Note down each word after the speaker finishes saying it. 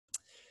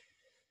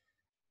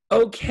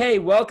Okay,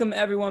 welcome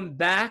everyone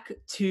back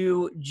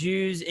to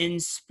Jews in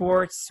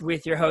Sports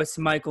with your host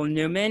Michael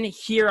Newman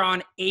here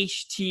on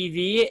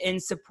HTV in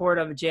support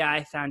of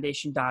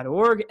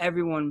jifoundation.org.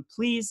 Everyone,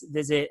 please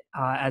visit,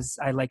 as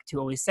I like to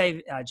always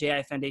say,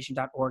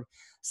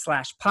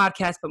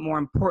 jifoundation.org/podcast. But more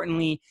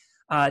importantly,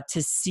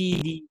 to see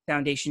the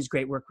foundation's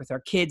great work with our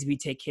kids. We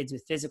take kids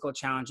with physical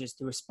challenges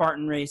through a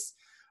Spartan race.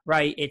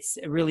 Right, it's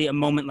really a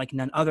moment like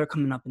none other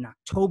coming up in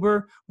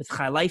October with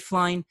Chai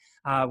Lifeline,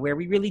 where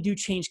we really do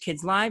change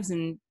kids' lives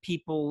and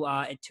people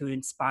to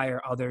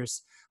inspire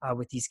others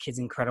with these kids'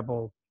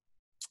 incredible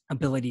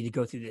ability to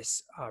go through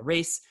this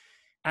race.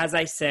 As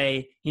I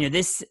say,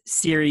 this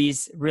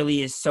series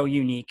really is so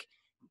unique,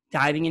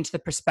 diving into the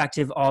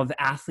perspective of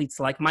athletes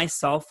like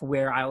myself,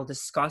 where I will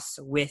discuss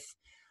with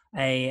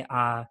a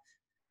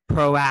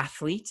pro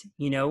athlete,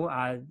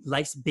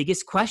 life's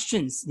biggest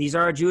questions. These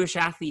are our Jewish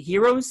athlete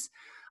heroes.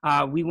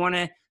 We want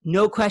to,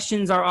 no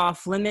questions are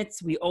off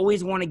limits. We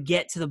always want to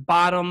get to the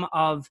bottom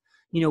of,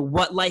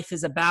 what life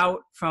is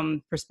about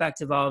from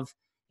perspective of,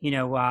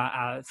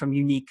 from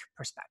unique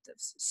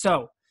perspectives.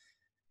 So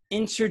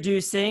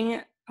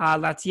introducing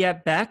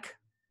Laetitia Beck.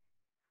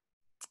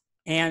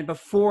 And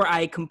before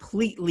I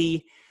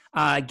completely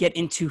get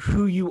into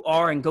who you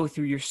are and go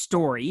through your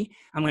story,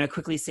 I'm going to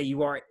quickly say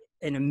you are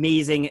an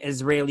amazing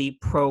Israeli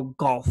pro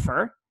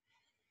golfer.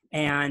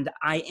 And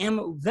I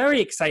am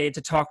very excited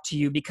to talk to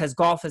you because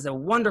golf is a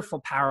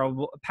wonderful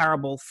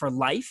parable for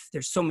life.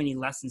 There's so many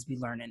lessons we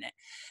learn in it.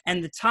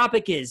 And the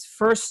topic is,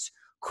 first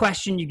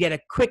question, you get a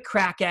quick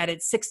crack at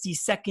it, 60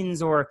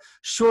 seconds or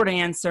short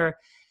answer.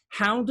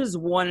 How does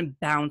one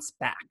bounce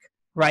back,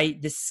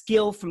 right? The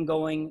skill from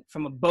going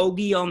from a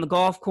bogey on the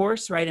golf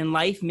course, right, in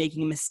life,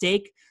 making a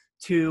mistake,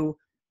 to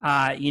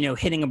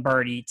hitting a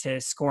birdie, to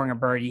scoring a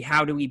birdie.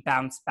 How do we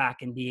bounce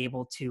back and be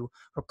able to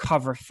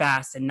recover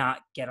fast and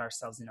not get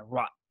ourselves in a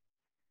rut?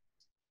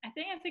 I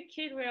think as a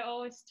kid, we're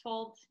always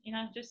told,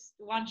 just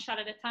one shot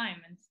at a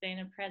time and stay in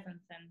the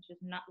present and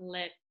just not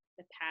let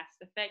the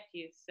past affect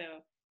you.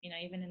 So,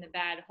 even in the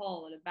bad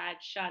hole or the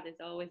bad shot,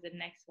 there's always the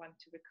next one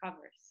to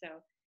recover.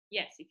 So,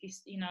 yes, if you,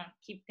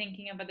 keep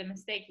thinking about the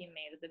mistake you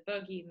made or the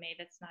bogey you made,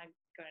 that's not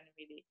going to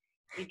really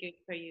be good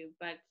for you.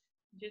 But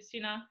just,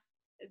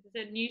 it's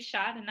a new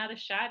shot, another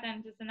shot,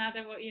 and just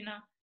another,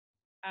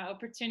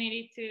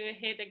 opportunity to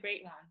hit a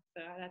great one.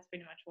 So that's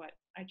pretty much what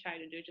I try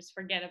to do. Just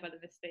forget about the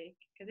mistake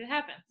because it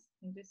happens.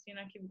 And just,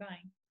 keep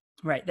going.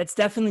 Right. That's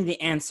definitely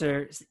the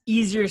answer. It's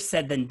easier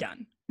said than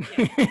done.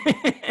 Yeah.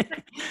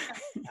 I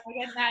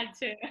get that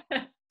too.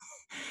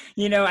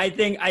 I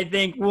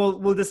think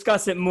we'll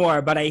discuss it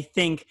more, but I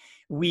think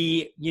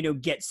we,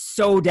 get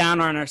so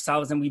down on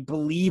ourselves and we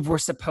believe we're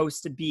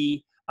supposed to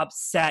be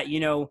upset.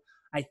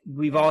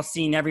 We've all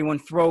seen everyone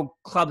throw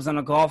clubs on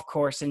a golf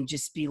course and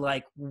just be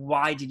like,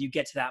 why did you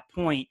get to that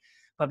point?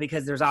 But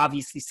because there's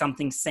obviously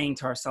something saying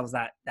to ourselves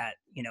that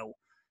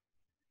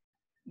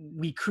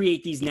we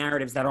create these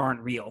narratives that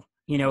aren't real.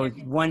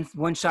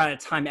 One shot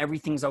at a time,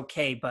 everything's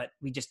okay, but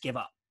we just give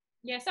up.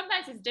 Yeah,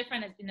 sometimes it's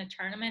different in a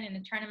tournament. In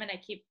a tournament, I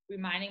keep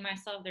reminding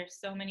myself there's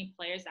so many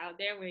players out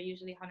there. We're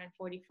usually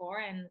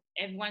 144, and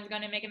everyone's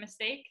going to make a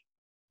mistake.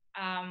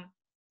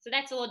 So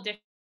that's a little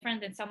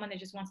different than someone that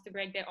just wants to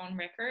break their own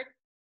record.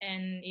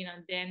 And,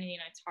 then,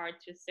 it's hard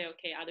to say,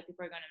 okay, other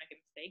people are going to make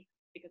a mistake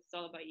because it's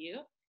all about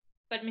you.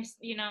 But,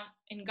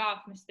 in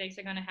golf, mistakes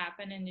are going to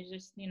happen, and you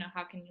just,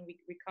 how can you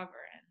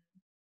recover? And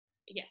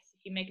yes,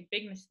 if you make a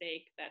big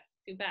mistake, that's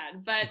too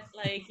bad. But,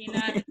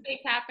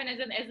 mistakes happen as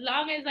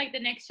long as, the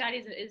next shot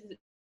is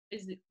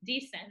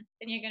decent,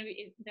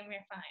 then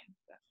we're fine.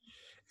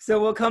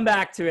 So we'll come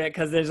back to it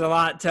because there's a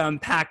lot to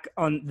unpack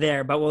on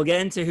there, but we'll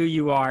get into who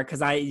you are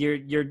because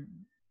you're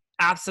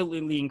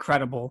absolutely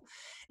incredible.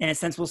 In a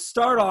sense, we'll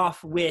start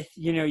off with,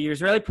 you're an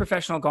Israeli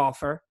professional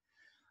golfer.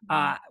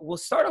 We'll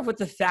start off with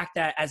the fact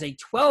that as a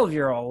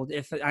 12-year-old,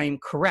 if I'm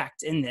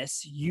correct in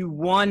this, you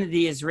won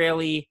the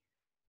Israeli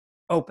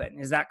Open.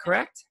 Is that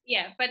correct?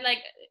 Yeah, but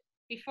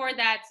before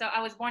that, so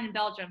I was born in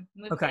Belgium,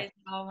 moved to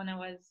Israel when I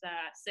was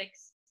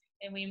 6,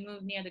 and we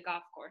moved near the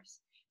golf course.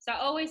 So I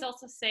always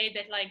also say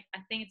that, I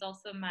think it's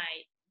also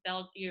my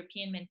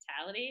European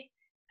mentality.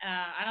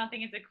 I don't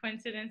think it's a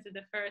coincidence that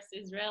the first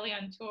Israeli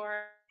on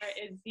tour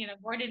is,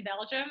 born in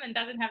Belgium and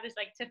doesn't have this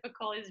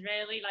typical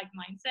Israeli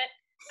mindset.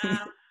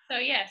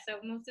 So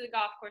moved to the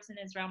golf course in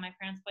Israel. My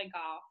parents play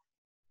golf.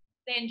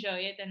 They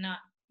enjoy it. They're not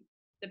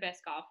the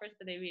best golfers,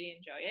 but they really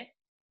enjoy it.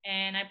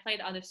 And I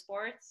played other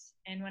sports.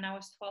 And when I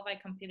was 12, I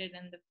competed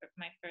in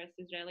my first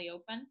Israeli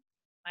Open.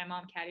 My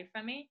mom caddied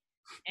for me.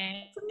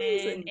 And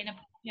in a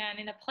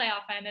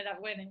playoff, I ended up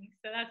winning.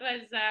 So that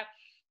was a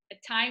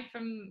time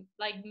from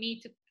me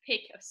to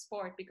pick a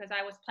sport because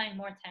I was playing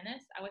more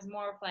tennis. I was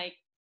more of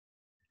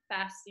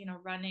fast,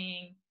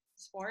 running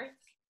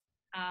sports.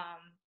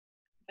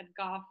 But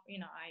golf,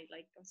 I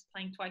was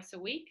playing twice a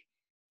week.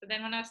 But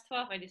then when I was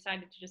 12, I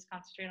decided to just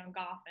concentrate on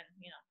golf and,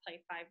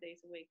 play 5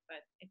 days a week.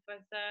 But it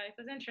was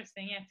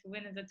interesting, to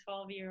win as a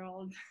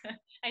 12-year-old.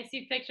 I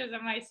see pictures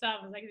of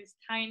myself as this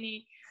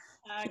tiny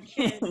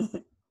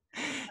kid.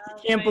 You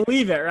can't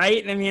believe it,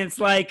 right? I mean, it's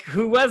like,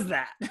 who was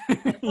that?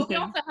 But we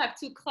also have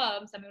 2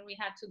 clubs. I mean, we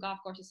had 2 golf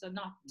courses, so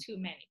not too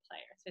many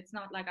players. So it's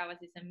not like I was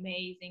this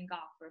amazing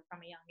golfer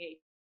from a young age.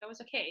 I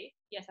was okay.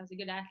 Yes, I was a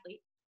good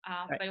athlete,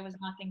 Right. but it was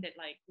nothing that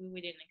like we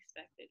didn't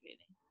expect it really.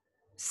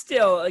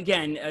 Still,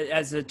 again,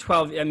 as a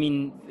 12, I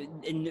mean,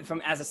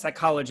 as a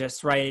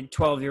psychologist, right?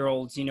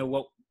 12-year-olds,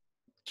 what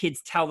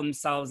kids tell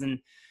themselves, and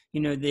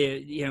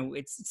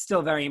it's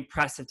still very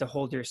impressive to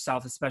hold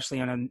yourself, especially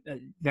on a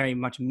very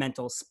much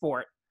mental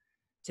sport,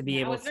 to be Yeah,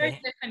 I able was very to.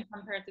 different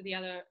compared to the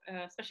other,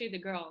 especially the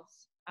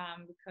girls,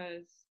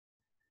 because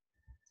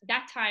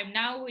that time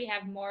now we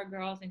have more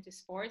girls into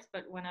sports,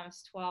 but when I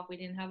was 12, we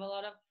didn't have a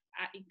lot of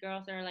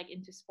girls that are like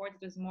into sports.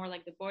 It was more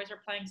like the boys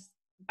are playing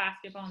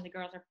basketball and the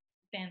girls are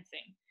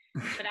dancing.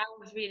 But I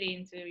was really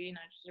into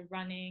just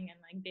running and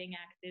like being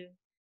active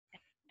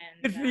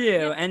Good and for you.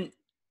 yeah,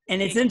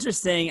 And it's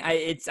interesting.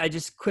 I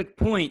just quick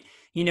point.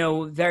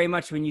 Very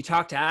much when you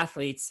talk to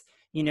athletes,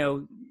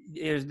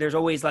 there's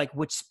always like,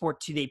 which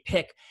sport do they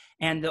pick,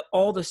 and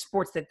all the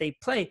sports that they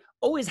play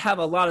always have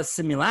a lot of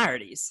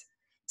similarities.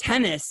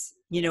 Tennis,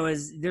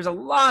 is there's a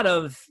lot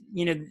of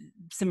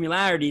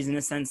similarities in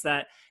the sense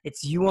that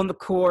it's you on the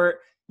court.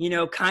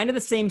 Kind of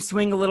the same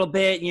swing a little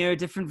bit.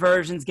 Different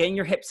versions, getting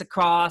your hips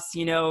across.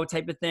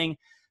 Type of thing.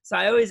 So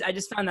I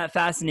just found that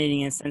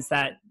fascinating in the sense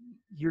that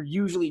you're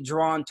usually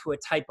drawn to a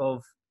type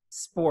of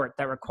sport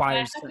that I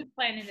requires had to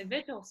play an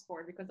individual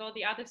sport because all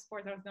the other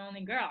sports I was the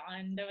only girl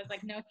and there was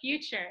like no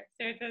future.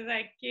 So it was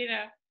like,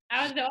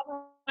 I was the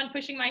only one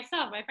pushing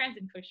myself. My friends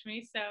didn't push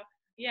me. So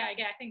yeah,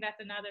 again, I think that's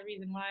another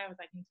reason why I was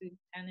like into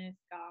tennis,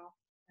 golf,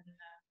 and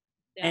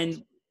the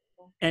other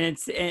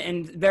and sports.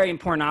 and very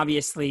important,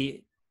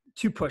 obviously,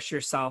 to push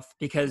yourself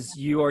because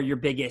you are your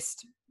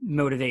biggest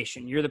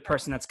motivation. You're the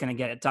person that's going to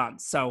get it done.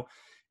 So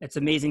it's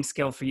amazing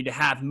skill for you to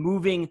have.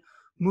 Moving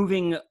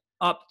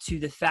up to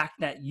the fact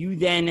that you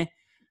then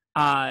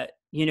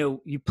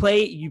you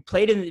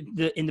played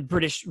in the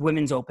British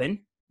Women's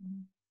Open,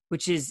 Mhm.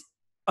 which is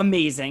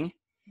amazing.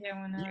 Yeah,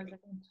 when I was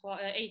like 12,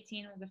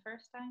 18 was the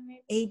first time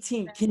maybe.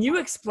 18. Then Can you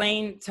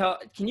explain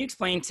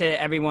to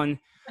everyone?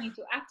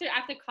 22.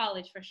 After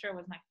college for sure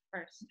was my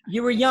first time.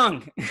 You were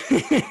young.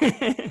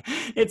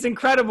 It's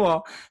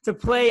incredible to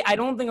play. I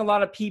don't think a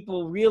lot of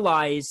people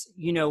realize,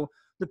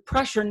 the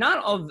pressure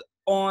not of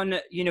on,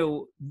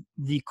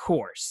 the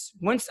course.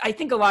 Once I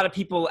think a lot of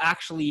people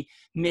actually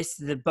miss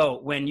the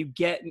boat when you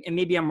get, and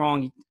maybe I'm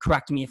wrong,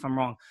 correct me if I'm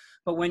wrong,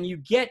 but when you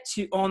get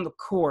to on the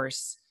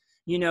course,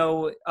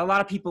 a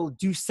lot of people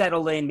do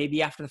settle in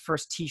maybe after the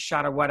first tee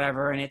shot or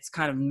whatever, and it's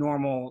kind of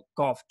normal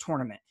golf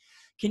tournament.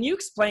 Can you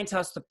explain to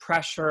us the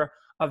pressure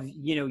of,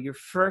 your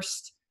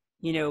first,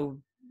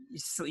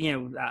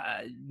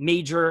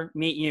 major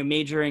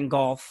in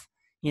golf,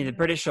 the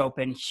British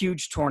Open,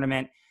 huge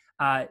tournament,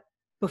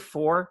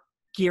 before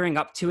gearing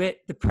up to it,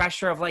 the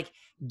pressure of like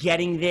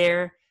getting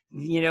there,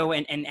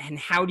 and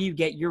how do you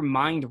get your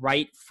mind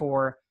right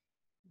for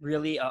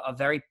really a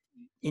very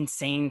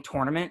insane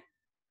tournament?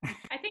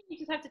 I think you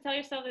just have to tell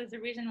yourself there's a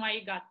reason why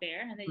you got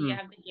there and that you Mm,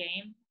 have the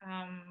game.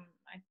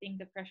 I think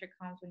the pressure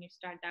comes when you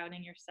start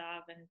doubting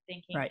yourself and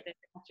thinking right. that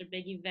it's such a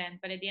big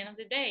event. But at the end of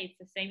the day, it's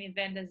the same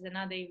event as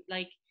another,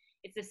 like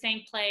it's the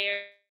same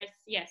players.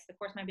 Yes, the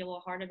course might be a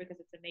little harder because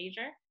it's a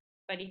major.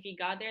 But if you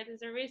got there,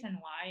 there's a reason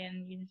why.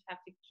 And you just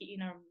have to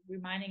keep,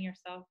 reminding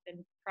yourself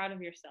and proud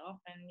of yourself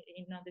and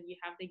you know that you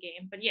have the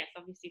game. But yes,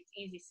 obviously it's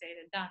easy said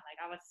than done.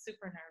 Like I was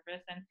super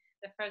nervous and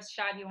the first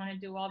shot you want to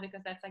do well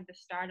because that's like the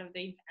start of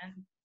the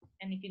event,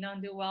 and if you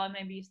don't do well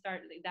maybe you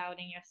start like,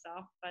 doubting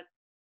yourself. But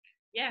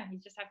yeah, you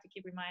just have to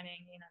keep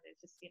reminding, there's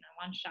just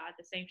one shot,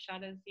 the same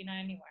shot as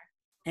anywhere.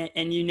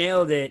 And you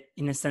nailed it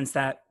in the sense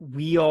that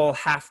we all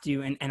have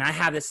to, and I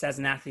have this as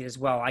an athlete as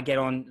well. I get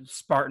on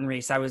Spartan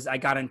race. I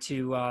got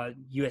into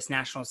U.S.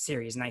 National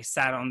Series, and I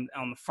sat on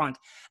the front,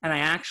 and I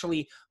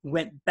actually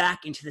went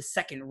back into the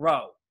second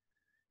row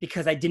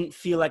because I didn't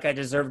feel like I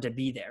deserved to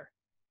be there.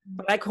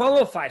 But I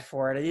qualified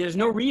for it. There's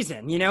no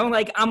reason,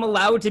 like I'm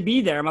allowed to be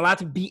there. I'm allowed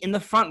to be in the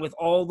front with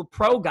all the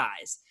pro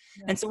guys.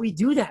 Yeah. And so we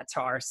do that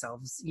to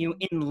ourselves,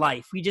 in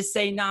life. We just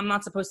say, no, I'm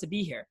not supposed to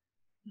be here.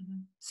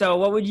 Mm-hmm. So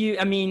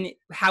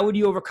how would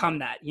you overcome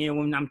that?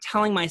 When I'm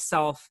telling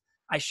myself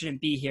I shouldn't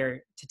be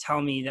here, to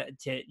tell me that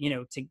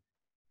to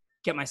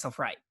get myself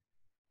right.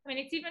 I mean,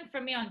 it's even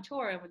for me on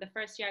tour. With the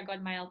first year I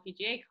got my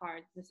LPGA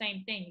card, it's the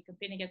same thing. You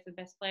compete against the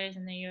best players,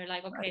 and then you're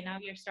like, okay, Right. now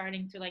you're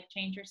starting to like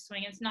change your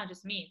swing. And it's not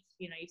just me. It's,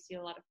 you see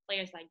a lot of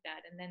players like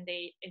that, and then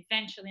they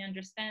eventually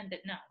understand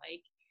that no,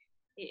 like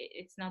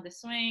it's not the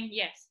swing.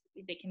 Yes,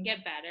 they can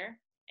get better,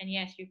 and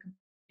yes, you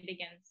compete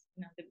against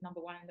the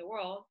number one in the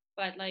world.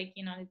 But like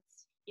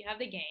it's you have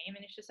the game, and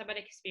it's just about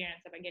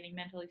experience, about getting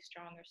mentally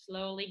stronger,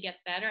 slowly get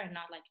better, and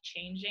not like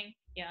changing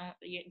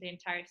the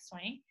entire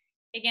swing.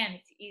 Again,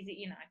 it's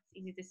easy, it's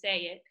easy to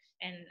say it,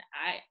 and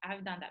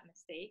I've done that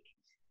mistake.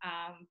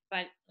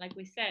 But like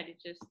we said,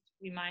 it's just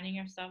reminding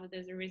yourself that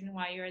there's a reason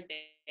why you're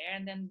there,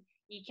 and then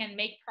you can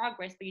make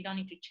progress, but you don't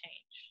need to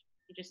change.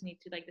 You just need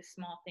to like the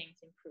small things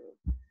improve.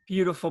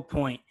 Beautiful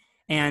point.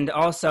 And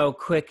also,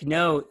 quick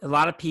note, a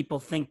lot of people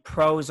think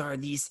pros are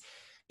these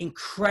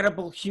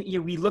incredible,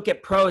 we look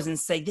at pros and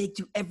say they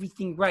do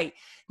everything right.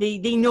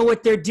 They know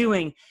what they're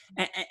doing.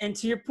 And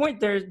to your point,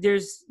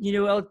 there's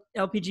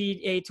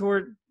LPGA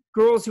tour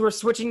girls who are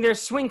switching their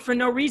swing for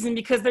no reason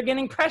because they're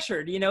getting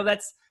pressured.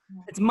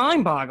 It's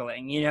mind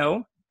boggling,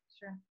 Sure.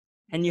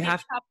 And you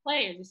have top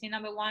players. You see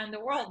number one in the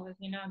world was,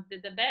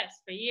 did the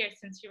best for years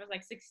since she was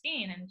like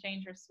 16 and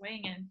changed her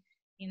swing and,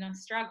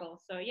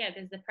 struggle. So yeah,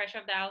 there's the pressure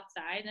of the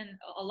outside and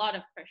a lot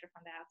of pressure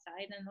from the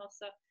outside, and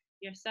also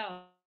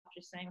yourself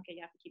just saying, okay,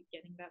 you have to keep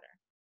getting better.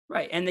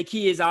 Right. And the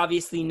key is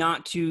obviously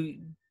not to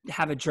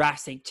have a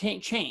drastic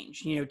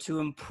change, to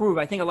improve.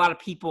 I think a lot of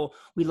people,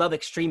 we love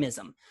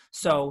extremism.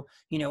 So,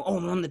 oh,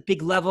 I'm on the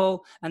big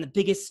level on the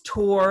biggest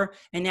tour,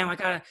 and now I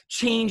got to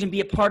change and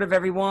be a part of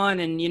everyone.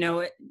 And,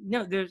 no,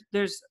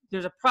 there's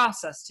a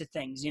process to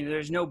things.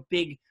 There's no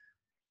big,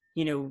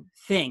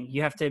 thing.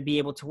 You have to be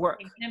able to work.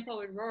 Example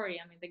with Rory,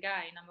 the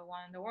guy number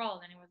one in the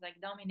world, and he was like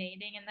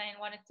dominating, and then he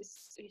wanted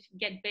to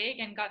get big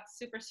and got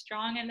super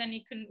strong, and then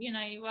he couldn't,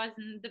 he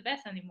wasn't the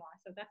best anymore.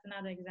 So that's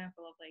another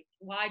example of like,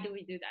 why do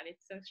we do that?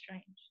 It's so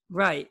strange.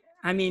 Right.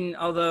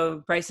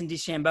 Although Bryson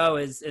DeChambeau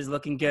is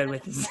looking good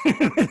with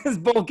his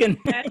bulking.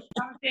 That's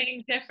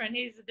something different.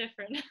 He's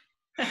different.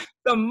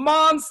 The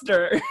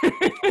monster.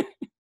 I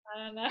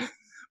don't know.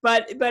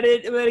 But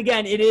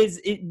again,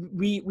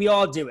 we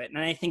all do it.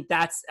 And I think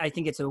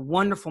it's a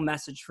wonderful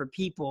message for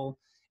people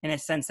in a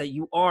sense that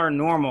you are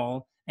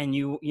normal, and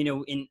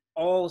in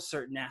all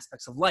certain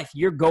aspects of life,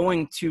 you're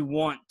going to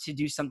want to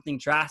do something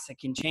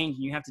drastic and change.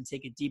 And you have to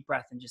take a deep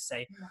breath and just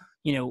say,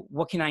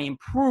 what can I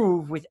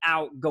improve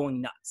without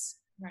going nuts?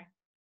 Right.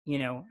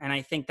 And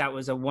I think that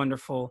was a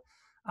wonderful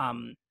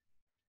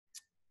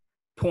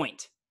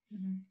point.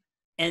 Mm-hmm.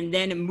 And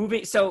then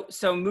moving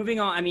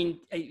on,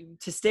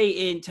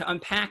 to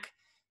unpack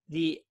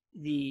the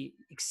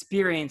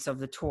experience of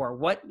the tour,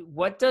 what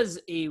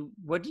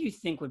do you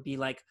think would be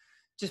like,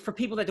 just for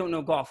people that don't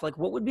know golf, like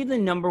what would be the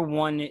number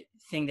one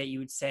thing that you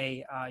would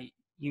say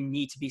you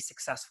need to be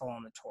successful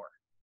on the tour?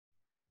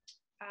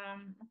 I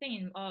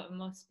think in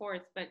most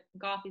sports, but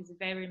golf is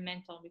very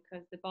mental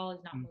because the ball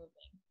is not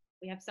moving.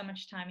 We have so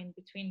much time in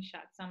between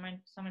shots, so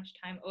much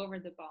time over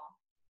the ball.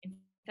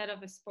 Instead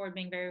of a sport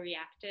being very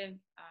reactive,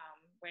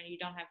 where you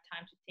don't have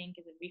time to think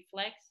as a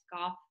reflex,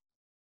 golf,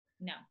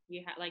 no,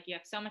 you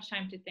have so much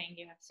time to think.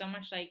 You have so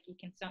much, you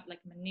can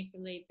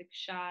manipulate the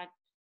shot,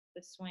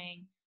 the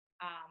swing,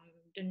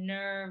 the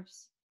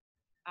nerves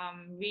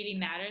really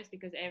matters,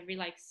 because every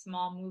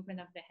small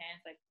movement of the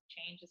hands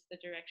changes the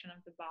direction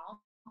of the ball.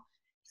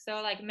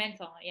 So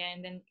mental, yeah. And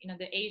then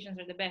the Asians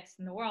are the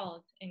best in the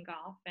world in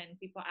golf, and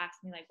people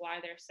ask me why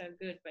they're so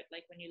good, but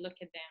when you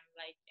look at them,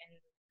 and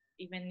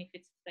even if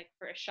it's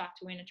for a shot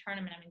to win a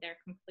tournament, they're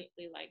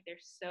completely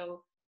they're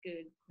so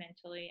good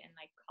mentally and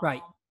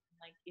calm. Right.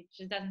 It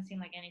just doesn't seem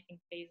like anything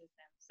phases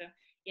them. So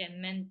yeah,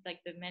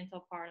 the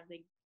mental part of the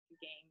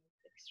game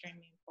is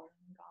extremely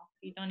important in golf.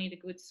 You don't need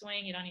a good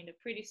swing, you don't need a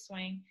pretty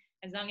swing,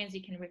 as long as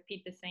you can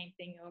repeat the same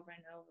thing over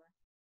and over.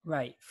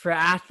 Right. For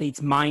athletes,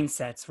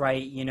 mindsets,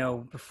 right?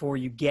 Before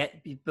you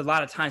a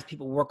lot of times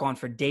people work on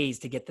for days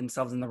to get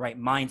themselves in the right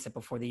mindset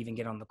before they even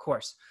get on the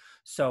course.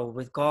 So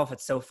with golf,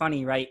 it's so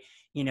funny, right?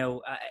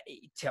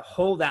 To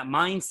hold that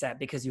mindset,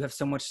 because you have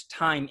so much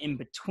time in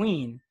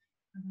between,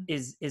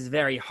 is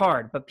very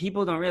hard. But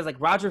people don't realize,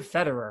 Roger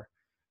Federer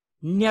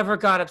never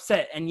got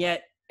upset. And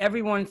yet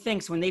everyone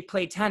thinks when they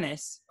play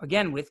tennis,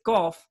 again, with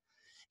golf,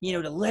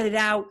 to let it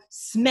out,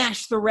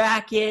 smash the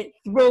racket,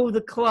 throw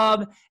the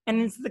club. And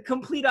it's the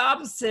complete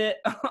opposite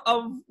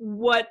of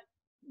what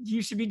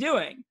you should be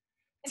doing.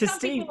 And some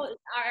people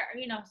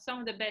are, some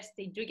of the best,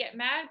 they do get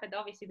mad, but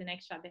obviously the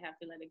next shot they have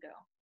to let it go.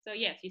 So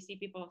yes, you see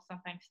people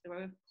sometimes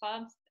throw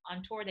clubs.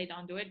 On tour, they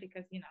don't do it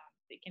because,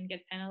 they can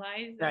get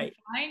penalized. Right.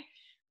 And fine.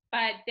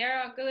 But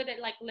they're good at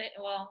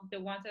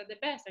the ones that are the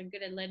best are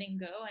good at letting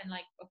go and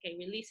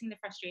releasing the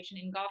frustration.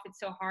 In golf, it's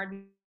so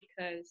hard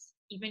because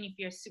even if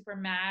you're super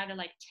mad or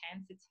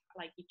tense, it's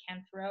you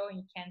can't throw and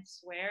you can't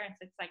swear, and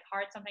so it's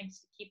hard sometimes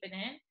to keep it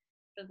in,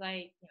 because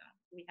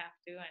we have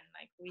to, and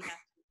we have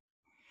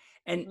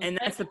to. And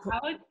that's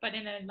out, but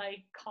in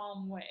a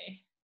calm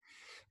way.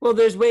 Well,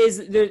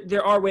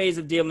 there are ways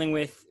of dealing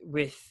with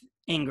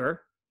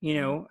anger,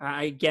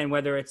 again,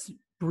 whether it's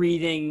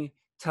breathing,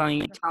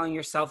 telling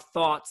yourself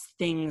thoughts,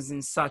 things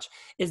and such.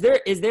 Is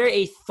there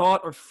a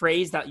thought or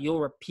phrase that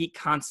you'll repeat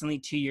constantly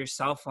to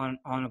yourself on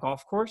a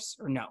golf course,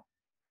 or no?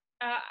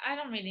 I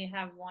don't really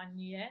have one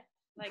yet.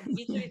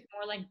 Usually it's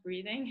more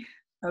breathing.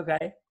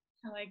 Okay.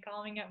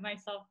 Calming up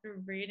myself through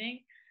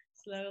breathing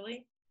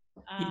slowly.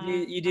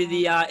 You do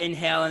the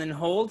inhale and then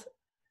hold?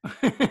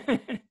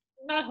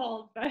 Not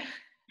hold, but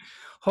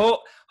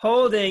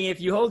holding.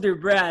 If you hold your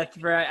breath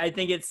for, I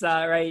think it's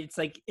right. It's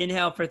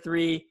inhale for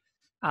 3,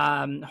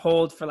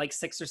 hold for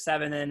 6 or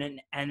 7,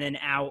 and then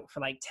out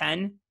for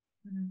 10.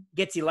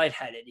 Gets you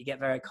lightheaded. You get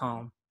very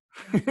calm.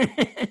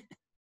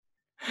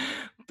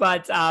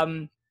 But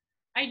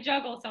I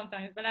juggle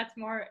sometimes, but that's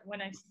more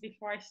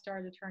before I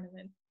start a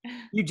tournament.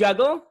 You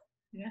juggle?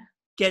 Yeah.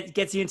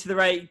 Gets you into the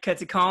right,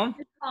 cuts it calm.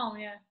 It's calm,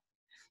 yeah.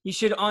 You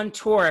should on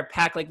tour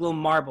pack like little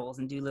marbles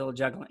and do little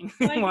juggling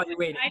while you're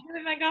waiting. I do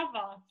in my golf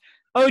ball.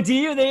 Oh, do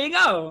you? There you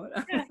go.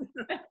 Yeah.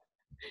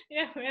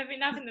 Yeah, we have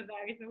enough in the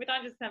bag. We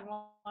don't just have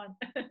one.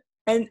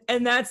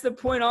 And that's the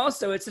point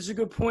also. It's such a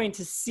good point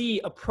to see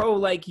a pro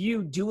like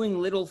you doing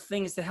little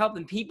things to help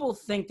them. People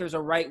think there's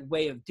a right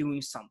way of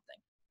doing something.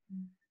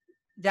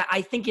 That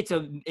I think it's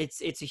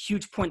a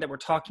huge point that we're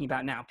talking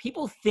about now.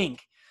 People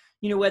think,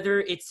 whether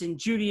it's in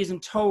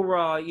Judaism,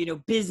 Torah,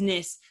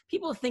 business,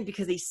 people think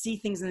because they see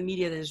things in the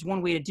media that there's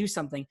one way to do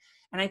something.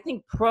 And I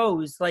think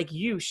pros like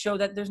you show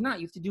that there's not.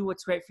 You have to do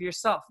what's right for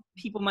yourself.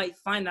 People might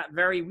find that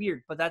very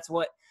weird, but that's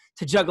what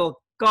to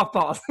juggle golf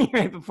balls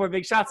right before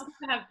big shots. To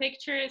have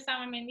pictures,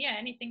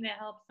 anything that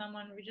helps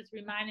someone, we're just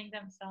reminding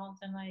themselves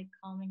and like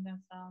calming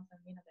themselves,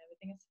 and that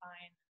everything is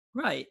fine.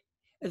 Right.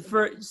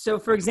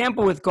 For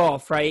example, with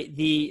golf, right?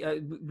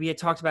 We had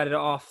talked about it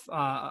off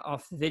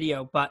the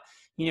video, but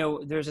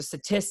there's a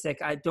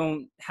statistic. I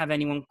don't have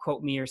anyone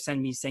quote me or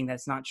send me saying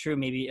that's not true,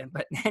 maybe,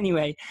 but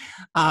anyway,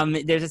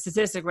 there's a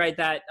statistic, right,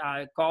 that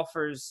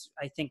golfers,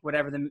 I think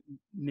whatever the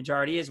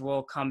majority is,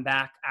 will come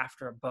back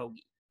after a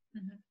bogey.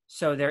 Mm-hmm.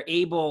 So they're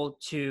able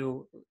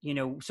to,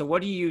 so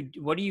what do you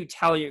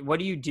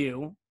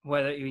do?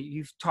 Whether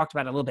you've talked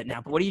about it a little bit now,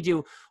 but what do you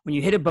do when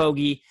you hit a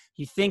bogey,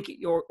 you think,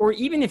 or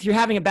even if you're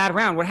having a bad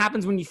round, what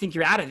happens when you think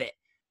you're out of it,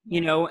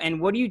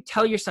 and what do you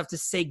tell yourself to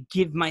say,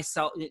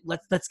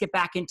 let's get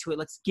back into it.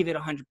 Let's give it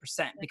 100%,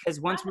 because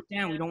once we're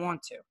down, we don't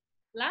want to.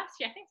 Last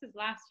year, I think it was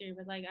last year,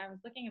 but like I was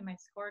looking at my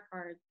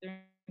scorecard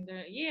during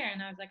the year,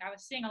 and I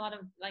was seeing a lot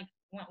of like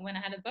when I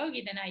had a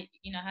bogey, then I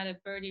had a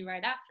birdie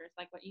right after. It's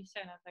like what you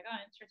said. I was like, oh,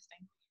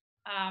 interesting.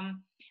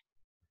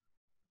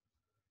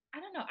 I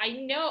don't know.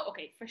 I know,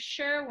 okay, for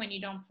sure when you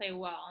don't play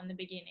well in the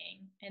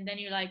beginning and then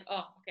you're like,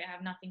 oh, okay, I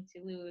have nothing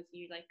to lose,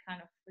 you like kind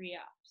of free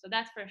up. So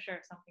that's for sure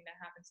something that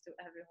happens to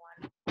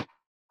everyone.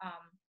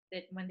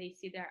 That when they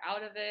see they're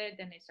out of it,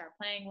 then they start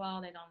playing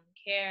well, they don't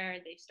care,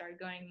 they start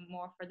going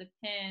more for the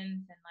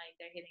pins and like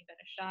they're hitting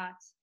better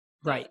shots.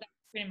 Right. So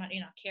that's pretty much,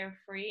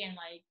 carefree and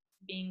like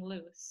being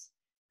loose.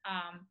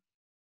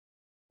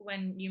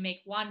 When you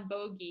make one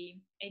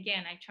bogey,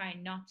 again, I try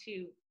not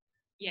to,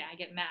 I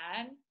get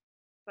mad,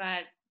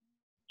 but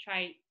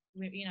try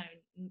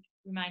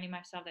reminding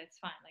myself that it's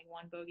fine, like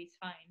one bogey's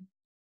fine,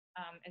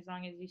 as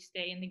long as you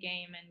stay in the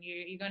game and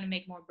you're going to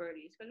make more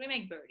birdies, because we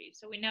make birdies,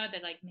 so we know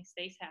that like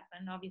mistakes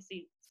happen.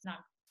 Obviously it's not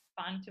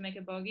fun to make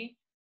a bogey,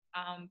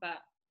 but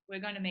we're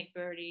going to make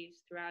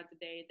birdies throughout the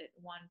day, that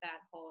one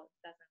bad hole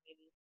doesn't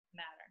really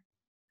matter.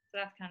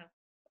 So that's kind of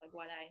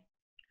like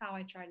how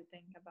I try to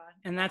think about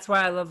it. And that's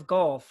why I love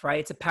golf, right?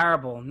 It's a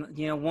parable.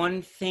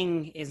 One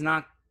thing is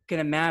not going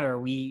to matter.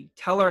 We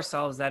tell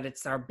ourselves that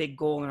it's our big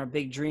goal and our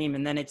big dream,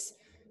 and then it's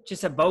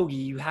just a bogey.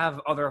 You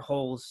have other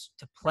holes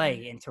to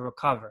play and to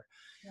recover.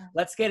 Yeah.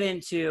 Let's get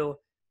into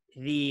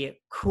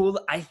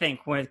I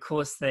think one of the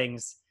coolest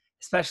things,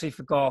 especially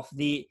for golf,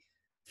 the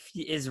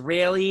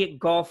Israeli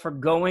golfer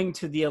going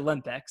to the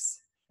Olympics.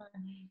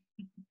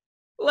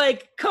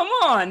 Like, come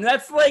on,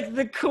 that's like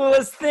the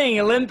coolest thing.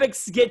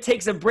 Olympics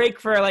takes a break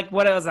for like,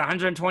 what it was,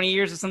 120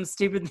 years or some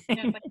stupid thing.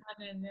 Yeah, like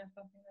 100,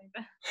 something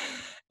like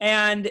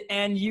that.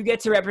 And you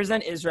get to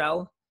represent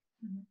Israel.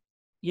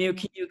 Mm-hmm.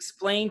 Can you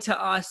explain to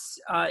us,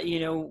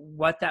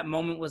 what that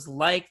moment was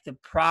like, the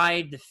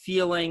pride, the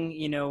feeling,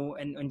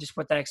 and just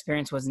what that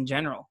experience was in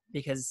general?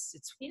 Because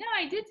it's...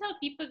 I did tell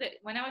people that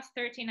when I was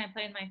 13, I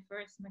played my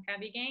first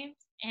Maccabi games,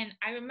 and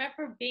I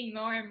remember being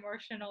more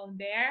emotional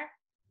there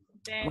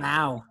than...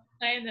 Wow.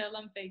 In the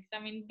Olympics. I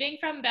mean, being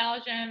from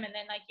Belgium, and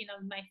then like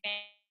my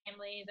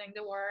family during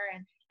the war,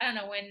 and I don't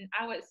know, when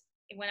I was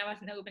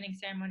in the opening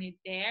ceremony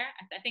there,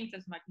 I think it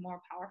was like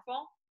more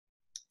powerful,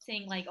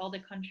 seeing like all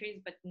the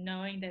countries, but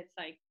knowing that it's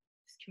like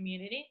this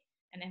community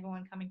and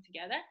everyone coming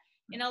together.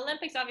 In the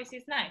Olympics, obviously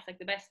it's nice, like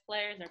the best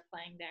players are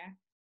playing there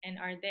and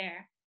are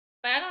there,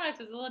 but I don't know, it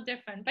was a little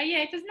different. But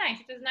yeah, it was nice.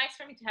 It was nice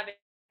for me to have a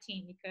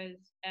team, because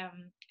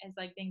as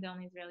like being the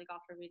only Israeli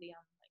golfer really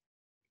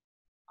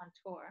on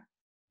tour,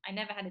 I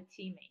never had a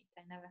teammate.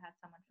 I never had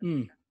someone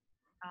from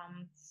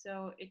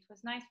so it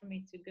was nice for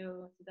me to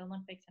go to the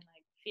Olympics and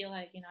like feel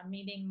like I'm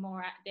meeting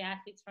more the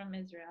athletes from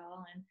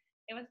Israel, and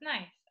it was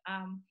nice.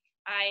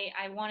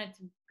 I wanted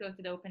to go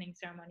to the opening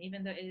ceremony,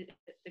 even though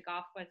the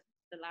golf was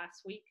the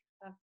last week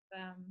of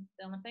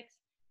the Olympics.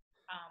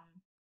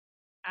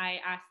 I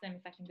asked them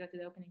if I can go to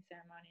the opening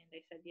ceremony, and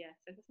they said yes.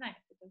 It was nice.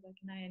 It was like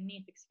a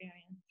neat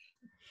experience.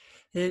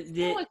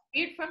 It was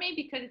weird for me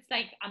because it's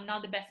like I'm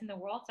not the best in the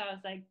world, so I was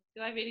like,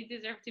 do I really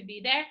deserve to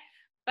be there?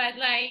 But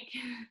like,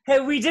 hey,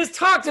 we just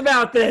talked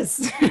about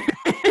this.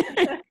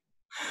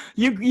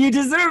 you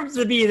deserve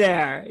to be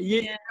there.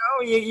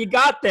 You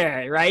got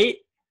there, right?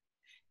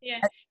 Yeah,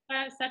 but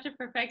I'm such a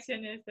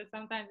perfectionist that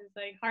sometimes it's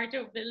like hard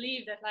to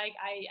believe that like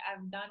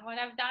I've done what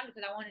I've done,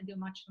 because I want to do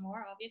much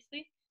more,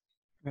 obviously.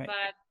 Right.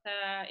 But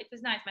it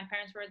was nice. My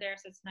parents were there,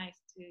 so it's nice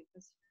it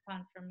was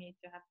fun for me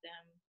to have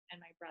them and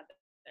my brother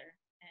there.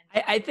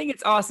 I think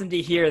it's awesome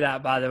to hear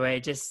that, by the way,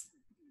 just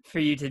for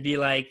you to be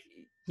like,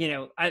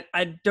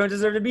 I don't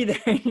deserve to be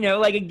there.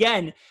 Like,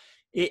 again,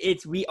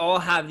 it's we all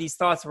have these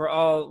thoughts. We're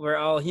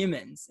all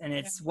humans, and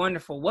it's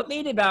wonderful. What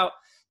made it about,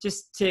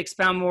 just to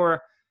expound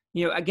more,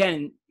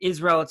 again,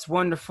 Israel, it's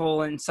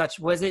wonderful and such.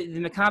 Was it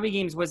the Maccabi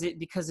games? Was it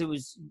because there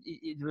was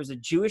a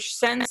Jewish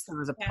sense? There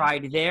was a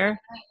pride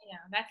there. Yeah,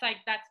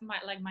 that's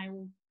my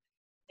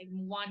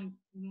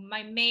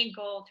main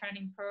goal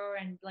turning pro,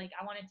 and like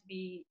I wanted to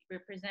be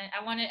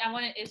I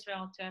wanted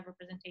Israel to have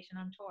representation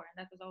on tour, and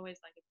that was always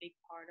like a big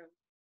part of,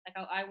 like,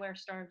 I wear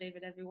Star of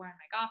David everywhere in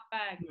my golf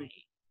bag, my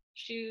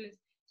shoes,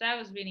 so that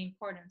was really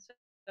important.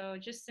 So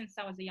just since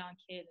I was a young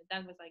kid,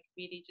 that was like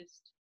really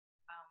just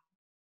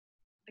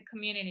the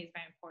community is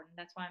very important.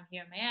 That's why I'm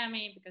here in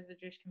Miami, because of the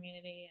Jewish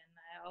community, and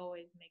I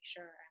always make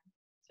sure I'm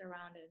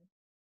surrounded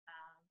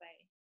by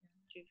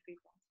Jewish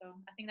people.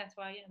 So I think that's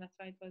why it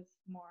was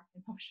more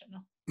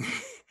emotional.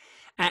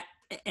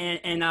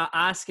 And I'll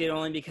ask it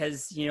only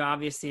because,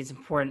 obviously it's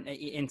important.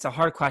 It's a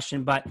hard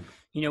question, but,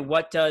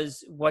 what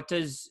does,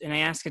 and I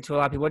ask it to a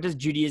lot of people, what does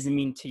Judaism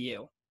mean to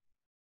you?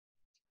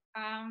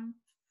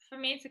 For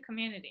me, it's a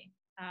community.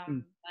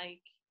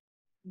 Like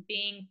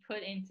being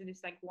put into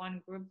this like one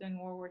group during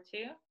World War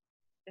II.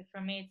 That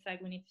for me, it's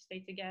like we need to stay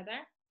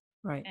together.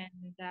 Right.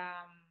 And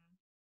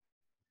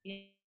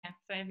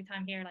so every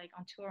time here, like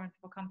on tour, and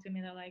people come to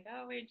me, they're like,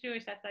 "Oh, we're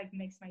Jewish." That's like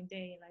makes my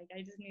day. Like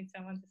I just need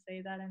someone to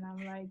say that, and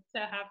I'm like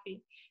so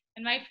happy.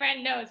 And my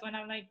friend knows when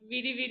I'm like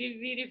really, really,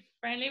 really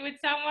friendly with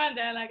someone,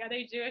 they're like, "Are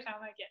they Jewish?"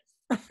 I'm like, "Yes."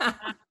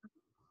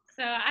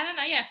 So I don't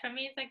know. Yeah, for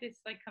me, it's like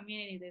this like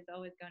community that's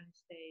always going to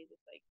stay.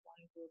 This like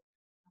one group.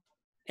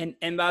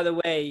 And by the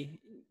way,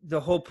 the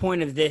whole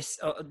point of this,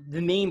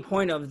 the main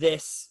point of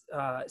this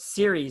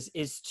series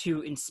is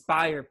to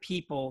inspire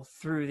people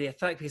through the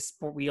athletic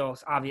sport. We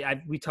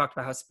talked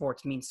about how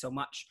sports mean so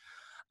much,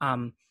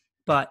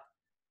 but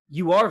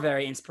you are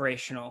very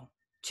inspirational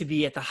to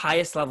be at the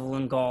highest level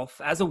in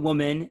golf as a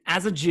woman,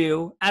 as a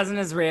Jew, as an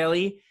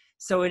Israeli.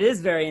 So it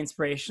is very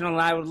inspirational.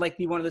 And I would like to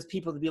be one of those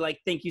people to be like,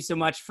 thank you so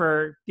much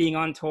for being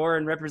on tour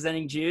and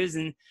representing Jews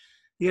and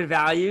your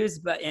values.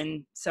 Got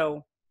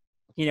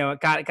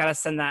to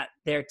send that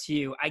there to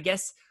you. I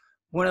guess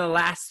one of the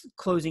last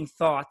closing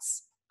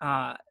thoughts,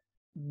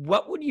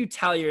 what would you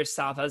tell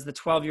yourself as the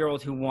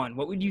 12-year-old who won?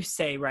 What would you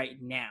say right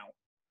now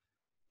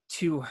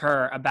to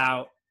her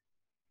about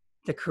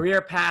the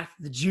career path,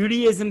 the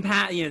Judaism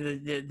path,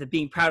 the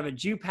being proud of a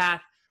Jew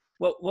path?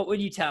 What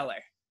would you tell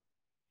her?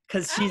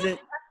 Because I'm pretty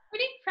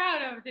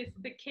proud of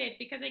the kid,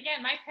 because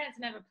again, my parents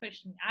never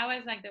pushed me. I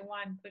was like the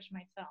one push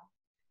myself.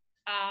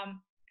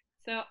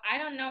 So I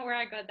don't know where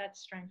I got that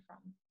strength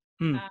from.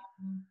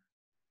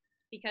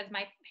 Because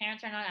my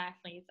parents are not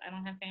athletes. I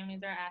don't have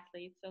families that are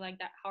athletes. So like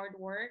that hard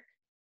work,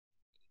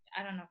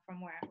 I don't know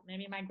from where.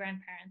 Maybe my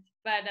grandparents.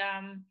 But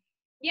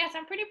yes,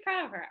 I'm pretty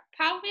proud of her.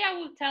 Probably I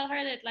will tell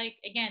her that, like,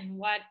 again,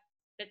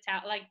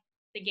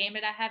 the game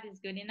that I have is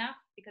good enough,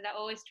 because I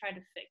always try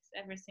to fix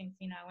ever since,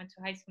 I went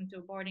to high school, to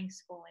a boarding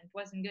school, and it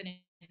wasn't good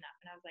enough.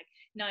 And I was like,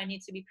 no, it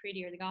needs to be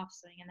prettier, the golf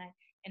swing.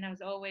 And I was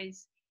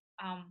always,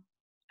 I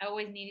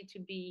always needed to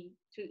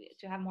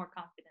have more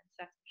confidence.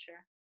 That's for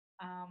sure.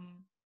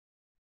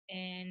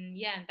 And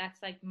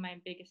that's like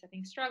my biggest, I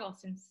think, struggle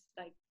since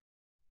like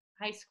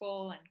high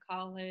school and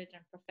college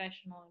and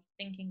professional,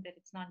 thinking that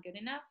it's not good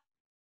enough,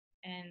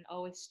 and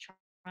always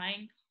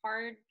trying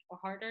hard or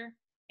harder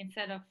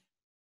instead of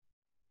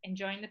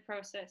enjoying the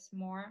process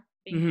more,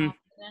 being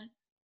confident,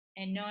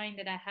 and knowing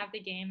that I have the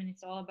game and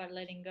it's all about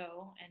letting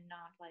go and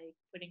not like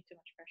putting too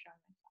much pressure on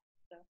myself.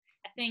 So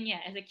I think,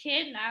 as a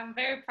kid, I'm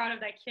very proud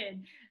of that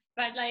kid.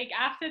 But like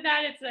after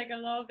that, it's like a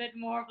little bit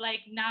more of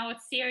like, now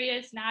it's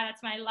serious. Now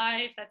that's my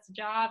life. That's a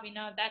job.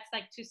 That's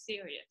like too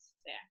serious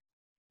there.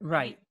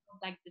 Right.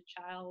 Like the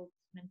child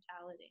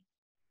mentality.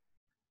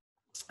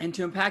 And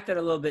to unpack that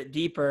a little bit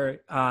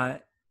deeper, to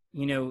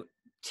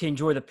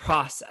enjoy the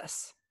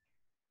process.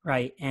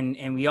 Right.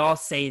 And we all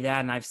say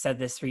that. And I've said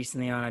this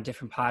recently on a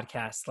different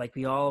podcast. Like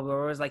we're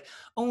always like,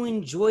 oh,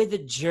 enjoy the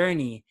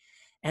journey.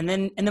 And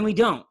then we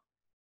don't.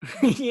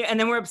 And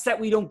then we're upset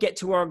we don't get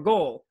to our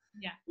goal.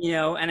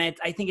 Yeah. And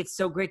I think it's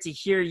so great to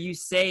hear you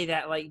say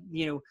that, like,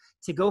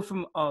 to go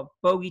from a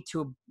bogey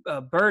to a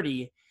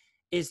birdie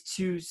is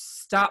to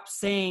stop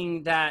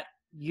saying that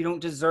you don't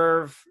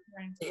deserve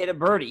to hit a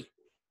birdie.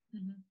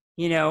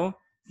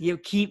 You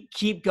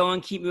keep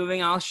going, keep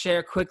moving. I'll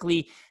share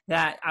quickly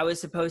that I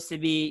was supposed to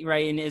be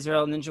in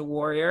Israel Ninja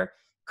Warrior.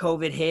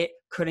 COVID hit,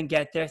 couldn't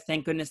get there.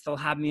 Thank goodness they'll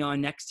have me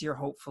on next year,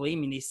 hopefully. I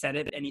mean, they said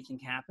it, anything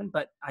can happen,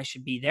 but I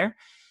should be there.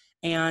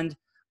 And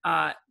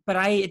but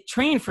I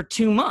trained for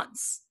 2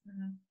 months,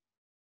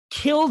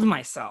 killed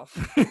myself.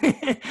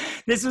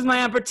 This was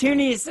my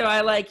opportunity. So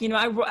I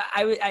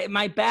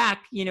my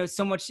back,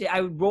 so much,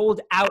 I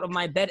rolled out of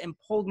my bed and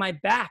pulled my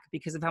back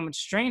because of how much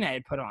strain I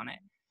had put on it.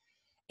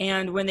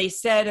 And when they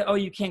said, oh,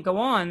 you can't go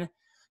on,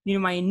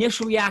 my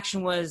initial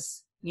reaction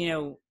was,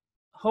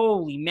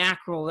 holy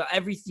mackerel,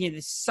 everything,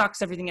 this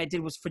sucks. Everything I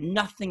did was for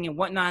nothing and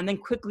whatnot. And then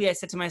quickly I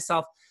said to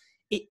myself,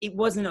 it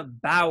wasn't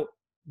about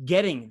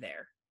getting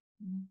there.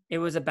 It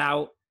was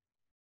about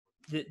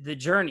the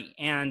journey,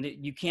 and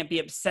you can't be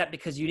upset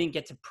because you didn't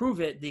get to prove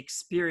it. The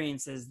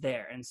experience is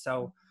there. And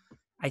so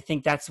I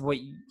think that's what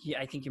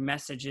I think your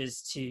message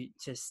is,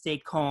 to stay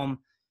calm,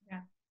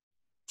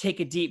 take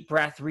a deep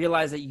breath,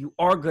 realize that you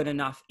are good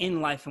enough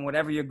in life and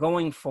whatever you're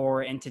going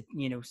for, and to,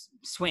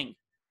 swing.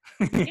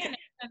 And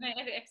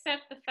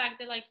accept the fact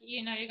that, like,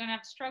 you're going to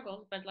have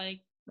struggles, but like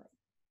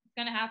it's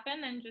going to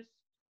happen, and just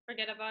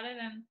forget about it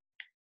and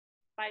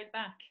fight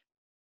back.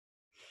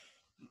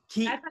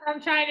 That's what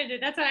I'm trying to do.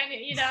 That's what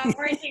I'm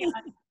working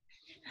on.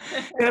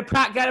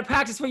 Gotta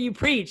practice what you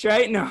preach,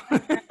 right? No.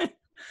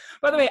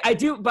 By the way, I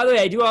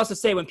do also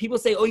say, when people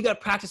say, "Oh, you gotta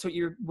practice what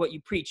you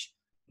preach,"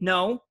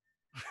 no.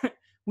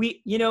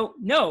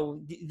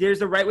 No,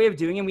 there's a right way of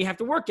doing it, and we have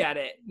to work at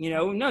it.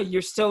 No,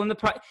 you're still in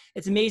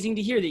it's amazing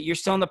to hear that you're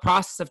still in the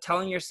process of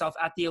telling yourself,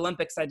 at the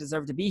Olympics, I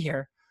deserve to be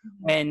here,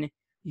 when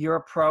you're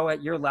a pro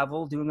at your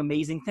level doing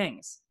amazing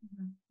things.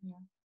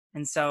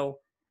 And so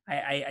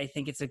I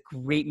think it's a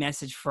great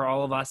message for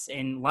all of us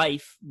in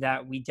life,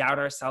 that we doubt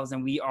ourselves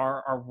and we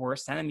are our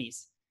worst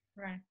enemies.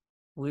 Right.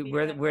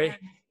 We're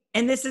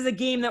and this is a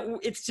game that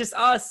it's just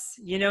us,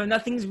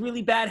 nothing's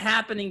really bad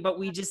happening, but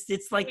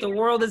it's like the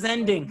world is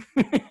ending.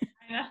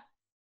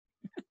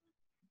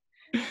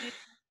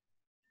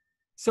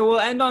 So we'll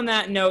end on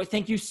that note.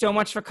 Thank you so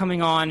much for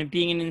coming on and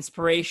being an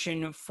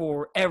inspiration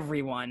for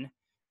everyone.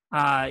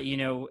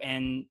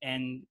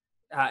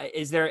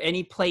 Is there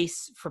any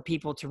place for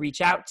people to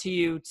reach out to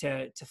you,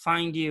 to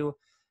find you,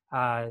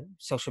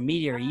 social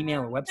media or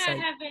email or website? I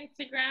have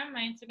Instagram.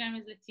 My Instagram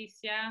is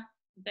Laetitia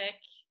Beck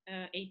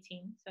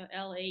 18. So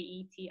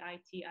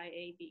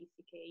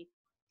LAETITIABECK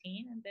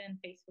 18, and then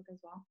Facebook as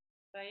well.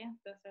 So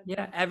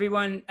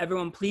everyone,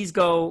 please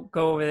go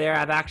over there.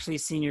 I've actually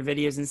seen your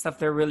videos and stuff.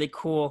 They're really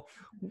cool.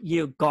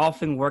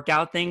 Golfing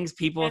workout things.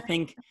 People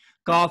think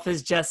golf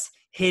is just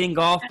hitting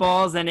golf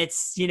balls, and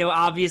it's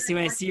obviously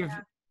when I see your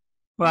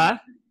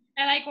what?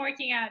 I like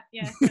working out.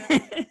 Yeah. So.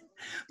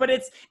 But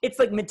it's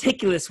like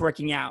meticulous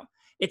working out.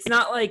 It's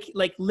not like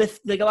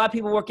lift. Like a lot of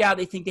people work out,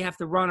 they think they have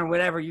to run or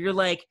whatever. You're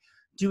like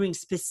doing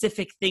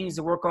specific things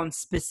to work on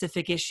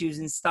specific issues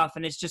and stuff,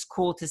 and it's just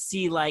cool to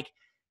see like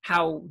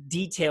how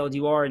detailed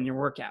you are in your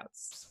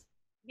workouts.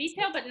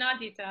 Detailed, but not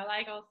detailed. I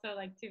like also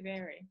like to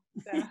vary.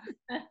 So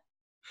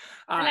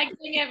I like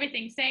doing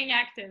everything, staying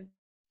active.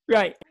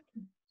 Right.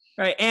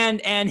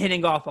 And hitting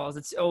golf balls.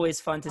 It's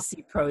always fun to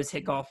see pros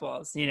hit golf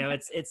balls.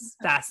 It's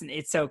fascinating.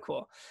 It's so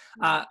cool.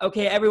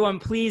 Okay, everyone,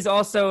 please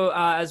also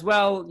as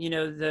well,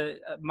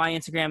 my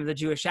Instagram, The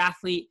Jewish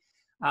Athlete.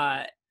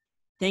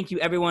 Thank you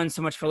everyone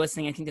so much for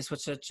listening. I think this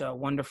was such a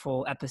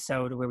wonderful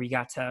episode where we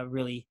got to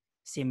really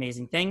see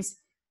amazing things.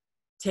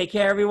 Take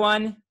care,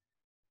 everyone,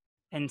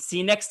 and see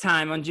you next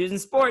time on Jews in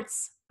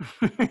Sports.